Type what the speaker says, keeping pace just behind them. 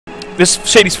this is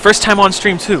Shady's first time on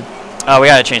stream too. Oh, we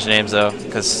gotta change the names though,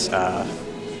 because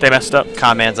They messed up.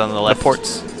 Conman's on the left. The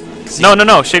ports.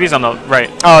 No. Shady's on the right.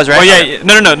 Oh, it's right. Oh yeah.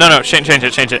 No. Change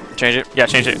it. Change it. Yeah,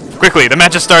 change it quickly. The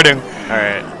match is starting. All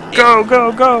right. Go.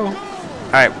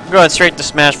 All right, we're going straight to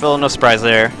Smashville. No surprise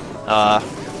there.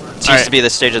 Seems to be the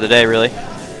stage of the day, really.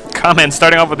 Conn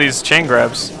starting off with these chain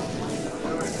grabs.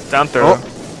 Down throw.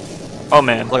 Oh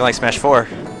man. Looking like Smash 4,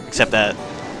 except that.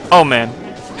 Oh man.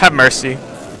 Have mercy.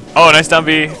 Oh, nice down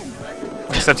B.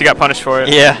 Except you got punished for it.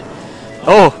 Yeah.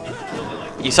 Oh.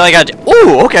 You saw he got.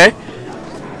 Ooh, okay.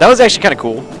 That was actually kind of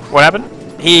cool. What happened?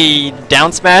 He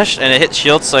down smashed and it hit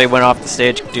shield, so he went off the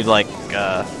stage. Dude, like.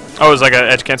 Oh, it was like an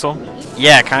edge cancel.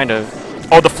 Yeah, kind of.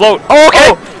 Oh, the float. Oh,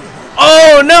 okay.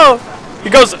 Oh no. He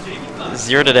goes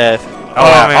 0 to death.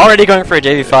 Oh, man. Already going for a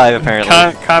JV5 apparently.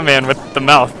 Conn with the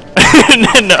mouth.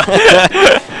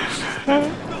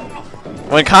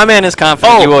 When Conn is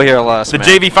confident, you will hear a lot of the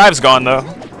smack. JV5's gone though.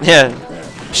 Yeah.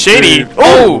 Shady.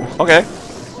 Oh. Okay.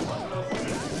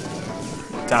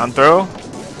 Down throw.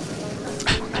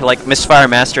 Like Misfire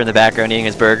Master in the background eating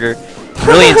his burger,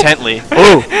 really intently.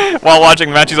 Ooh. While watching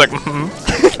the match, he's like,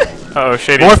 oh,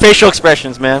 Shady. More facial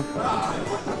expressions, man.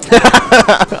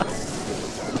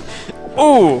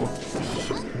 Ooh.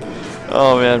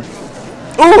 Oh man.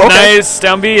 Ooh. Okay. Nice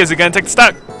down B. Is he gonna take the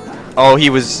stock? Oh, he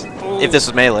was. If this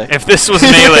was melee. If this was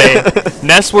melee,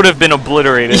 Ness would have been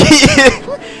obliterated.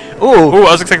 Ooh. Ooh,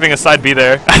 I was expecting a side B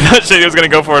there. I thought Shady was gonna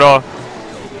go for it all.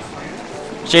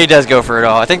 Shady does go for it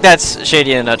all. I think that's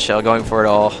Shady in a nutshell, going for it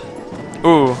all.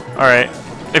 Ooh, all right.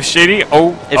 If Shady,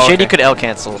 if Shady could L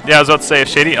cancel. Yeah, I was about to say if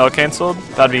Shady L canceled,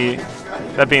 that'd be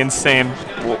insane.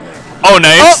 Oh,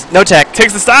 nice. Oh, no tech.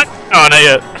 Takes the stock. Oh, not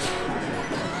yet.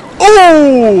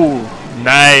 Ooh.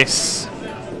 Nice.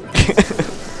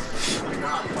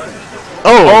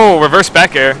 Oh, reverse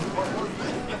back air.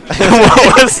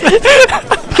 What was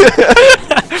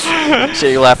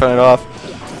Shady laughing it off.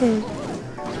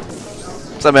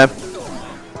 What's up, man?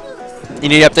 You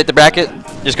need to update the bracket?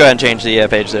 Just go ahead and change the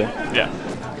page there. Yeah.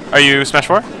 Are you Smash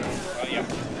 4? Yeah.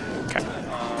 Okay.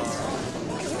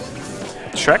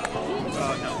 Shrek?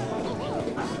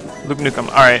 No. Luke Nukem.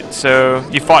 All right, so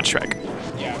you fought Shrek.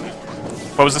 Yeah.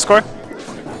 What was the score?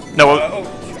 No.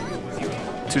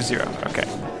 2-0. Okay.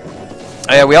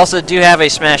 Oh, yeah, we also do have a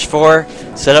Smash 4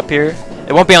 set up here.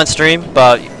 It won't be on stream,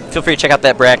 but feel free to check out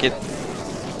that bracket.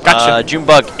 Gotcha.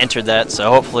 Junebug entered that, so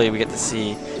hopefully we get to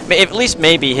see, at least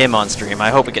maybe him on stream.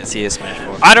 I hope we get to see his Smash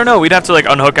 4. I don't know. We'd have to like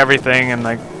unhook everything and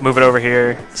like move it over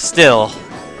here. Still.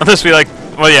 Unless we like,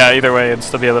 well, yeah. Either way, it'd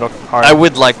still be a little hard. I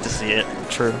would like to see it.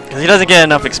 True. Because he doesn't get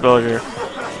enough exposure.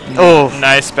 Oh,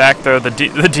 nice back throw. The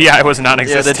DI was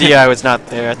non-existent. Yeah, the DI was not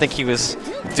there. I think he was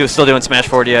still doing Smash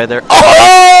 4 DI there.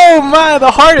 Oh my! The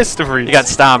hardest of reads. He got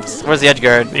stomped. Where's the edge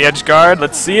guard? The edge guard.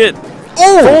 Let's see it.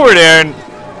 Oh! Forward air. And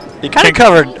he kind of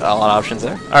covered a lot of options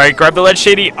there. all right, grab the ledge,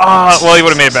 Shady. Ah, well, he would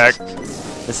have made it back.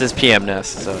 This is PM Ness,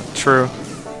 so. True.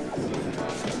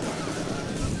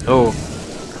 Oh,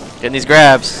 getting these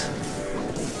grabs.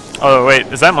 Oh wait,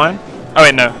 is that mine? Oh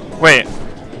wait, no. Wait,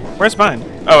 where's mine?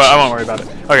 Oh, I won't worry about it.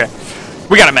 Okay,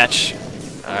 we got a match.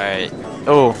 All right.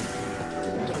 Oh.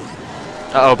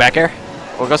 Uh oh, back air.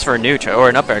 Well, it goes for a neutral or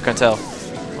an up air. I couldn't tell.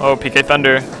 Oh, PK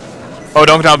Thunder. Oh,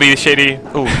 don't down B, Shady.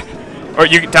 Ooh. Or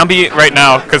you down B right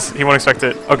now, because he won't expect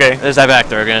it. Okay. There's that back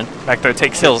throw again. Back throw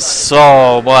takes Kills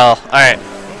so well. All right.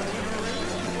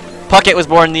 Puckett was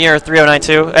born in the year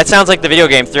 3092. That sounds like the video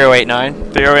game 3089.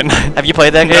 3089. Have you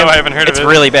played that game? No, I haven't heard of it. It's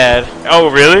really bad. Oh,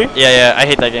 really? Yeah, I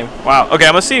hate that game. Wow. Okay,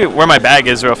 I'm gonna see where my bag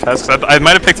is real fast. Cause I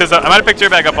might have picked this up. I might have picked your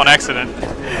bag up on accident.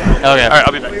 Okay. All right,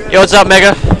 I'll be back. Yo, what's up,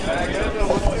 Mega?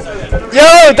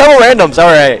 Yo, double randoms.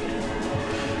 All right.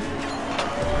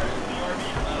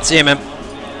 See you, man.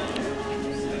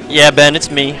 Yeah, Ben, it's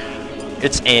me.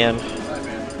 It's Ann.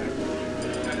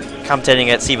 Commentating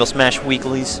at Cville Smash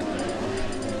Weeklies.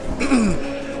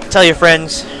 Tell your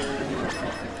friends.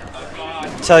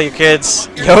 Tell your kids.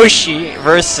 Yoshi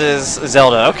versus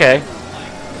Zelda. Okay.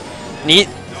 Neat.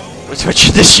 We're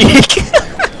switching to Sheik.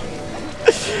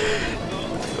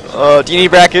 Do you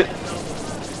need bracket?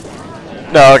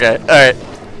 No, okay. Alright.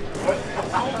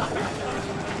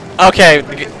 Okay.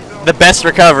 The best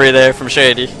recovery there from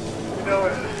Shady.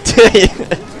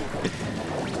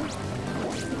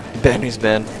 Ben, who's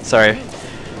Ben? Sorry.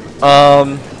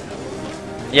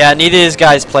 Yeah, neither of these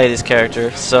guys play this character,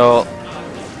 so...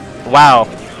 Wow.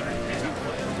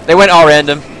 They went all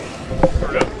random.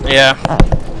 Yeah.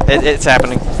 It's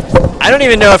happening. I don't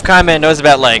even know if Conn knows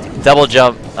about, like, double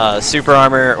jump, super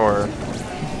armor, or...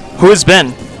 Who has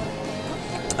been?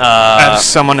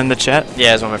 Someone in the chat?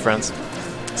 Yeah, it's one of my friends.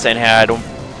 Saying hi to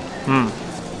him.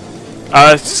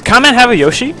 Does Comment have a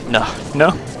Yoshi? No. No?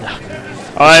 No.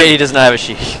 Alright. Shady does not have a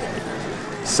Sheik.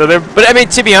 So they're... But I mean,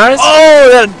 to be honest, Oh,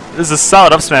 that is a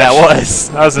solid up smash. that was.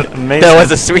 That was amazing. That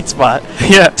was a sweet spot.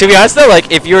 Yeah. To be honest though,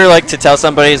 like if you were like to tell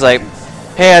somebody, he's like,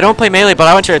 hey, I don't play melee, but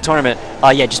I went to a tournament.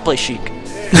 Yeah, just play Sheik.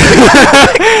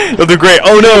 You'll do great.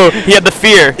 Oh no, he had the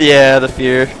fear. Yeah, the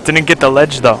fear. Didn't get the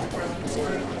ledge though.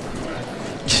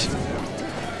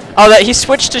 Oh, that he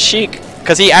switched to Sheik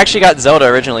because he actually got Zelda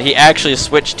originally. He actually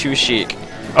switched to Sheik.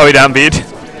 Oh, he down beat.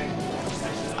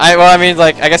 Well, I mean,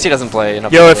 like I guess he doesn't play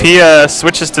enough. Yo, if he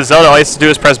switches to Zelda, all he has to do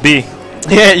is press B.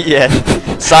 Yeah, yeah.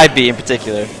 Side B in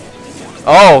particular.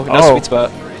 Oh, no sweet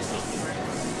spot.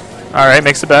 All right,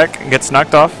 makes it back and gets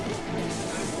knocked off.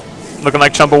 Looking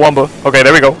like Chumbawamba. Okay,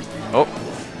 there we go.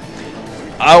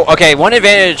 Oh, okay. One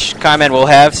advantage Conn will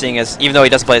have, seeing as even though he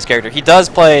doesn't play his character, he does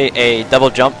play a double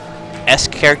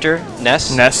jump-esque character,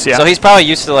 Ness. Ness, yeah. So he's probably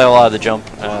used to like, a lot of the jump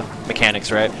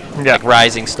mechanics, right? Yeah. Like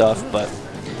rising stuff, but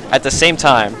at the same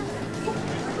time.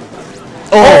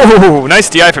 Oh, nice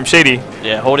DI from Shady.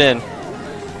 Yeah, hold in.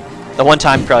 The one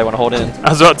time you probably want to hold in. I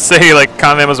was about to say, like,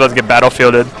 Conn was about to get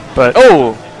battlefielded, but...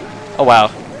 Oh! Oh, wow.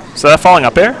 So that falling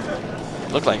up air?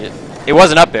 Looked like it. It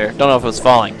wasn't up there. Don't know if it was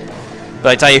falling. But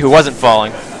I tell you who wasn't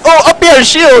falling. Oh, up there,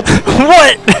 shield!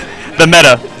 What? The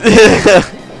meta.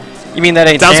 You mean that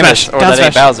ain't Down Samus smash. or Down that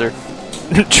ain't smash.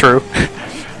 Bowser? True.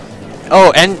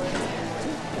 Oh, and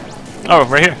Oh,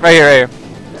 right here. right here.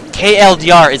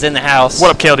 KLDR is in the house.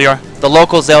 What up, KLDR? The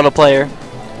local Zelda player.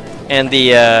 And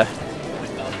the,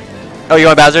 Oh, you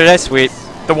want Bowser today? Sweet.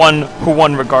 The one who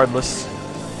won regardless.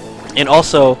 And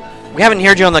also, we haven't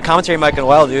heard you on the commentary mic in a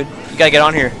while, dude. You gotta get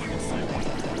on here.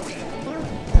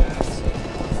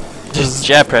 Just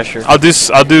jab pressure. I'll do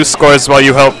scores while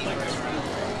you help.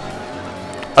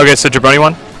 Okay, so Jabroni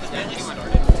won?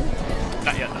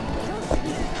 Not yet.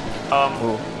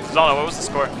 Zana, what was the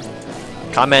score?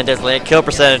 Comment does land kill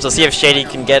percentage. Let's see if Shady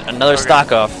can get another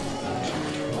stock off.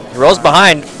 He rolls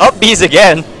behind. Up B's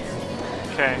again.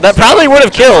 Okay. That probably would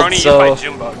have killed. Jabroni So. by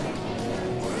Junebug.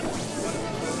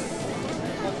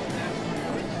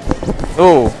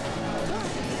 Ooh.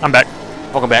 I'm back.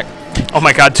 Welcome back. Oh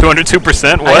my god,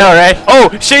 202%? What? I know, right? Oh,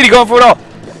 Shady going for it all.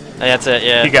 And that's it,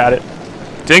 yeah. He got it. Do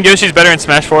you think Yoshi's better in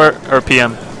Smash 4 or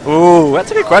PM? Ooh,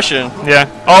 that's a good question. Yeah.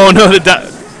 Oh no,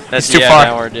 That's too far.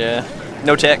 downward, yeah.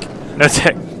 No tech. No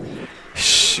tech.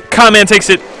 Conn takes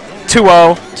it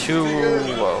 2-0.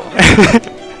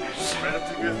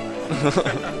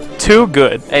 2-0. Too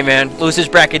good. Hey man, losers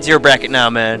bracket's your bracket now,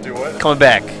 man. Do what? Coming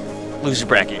back. Loser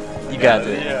bracket. You got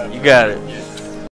it. Yeah. You got it.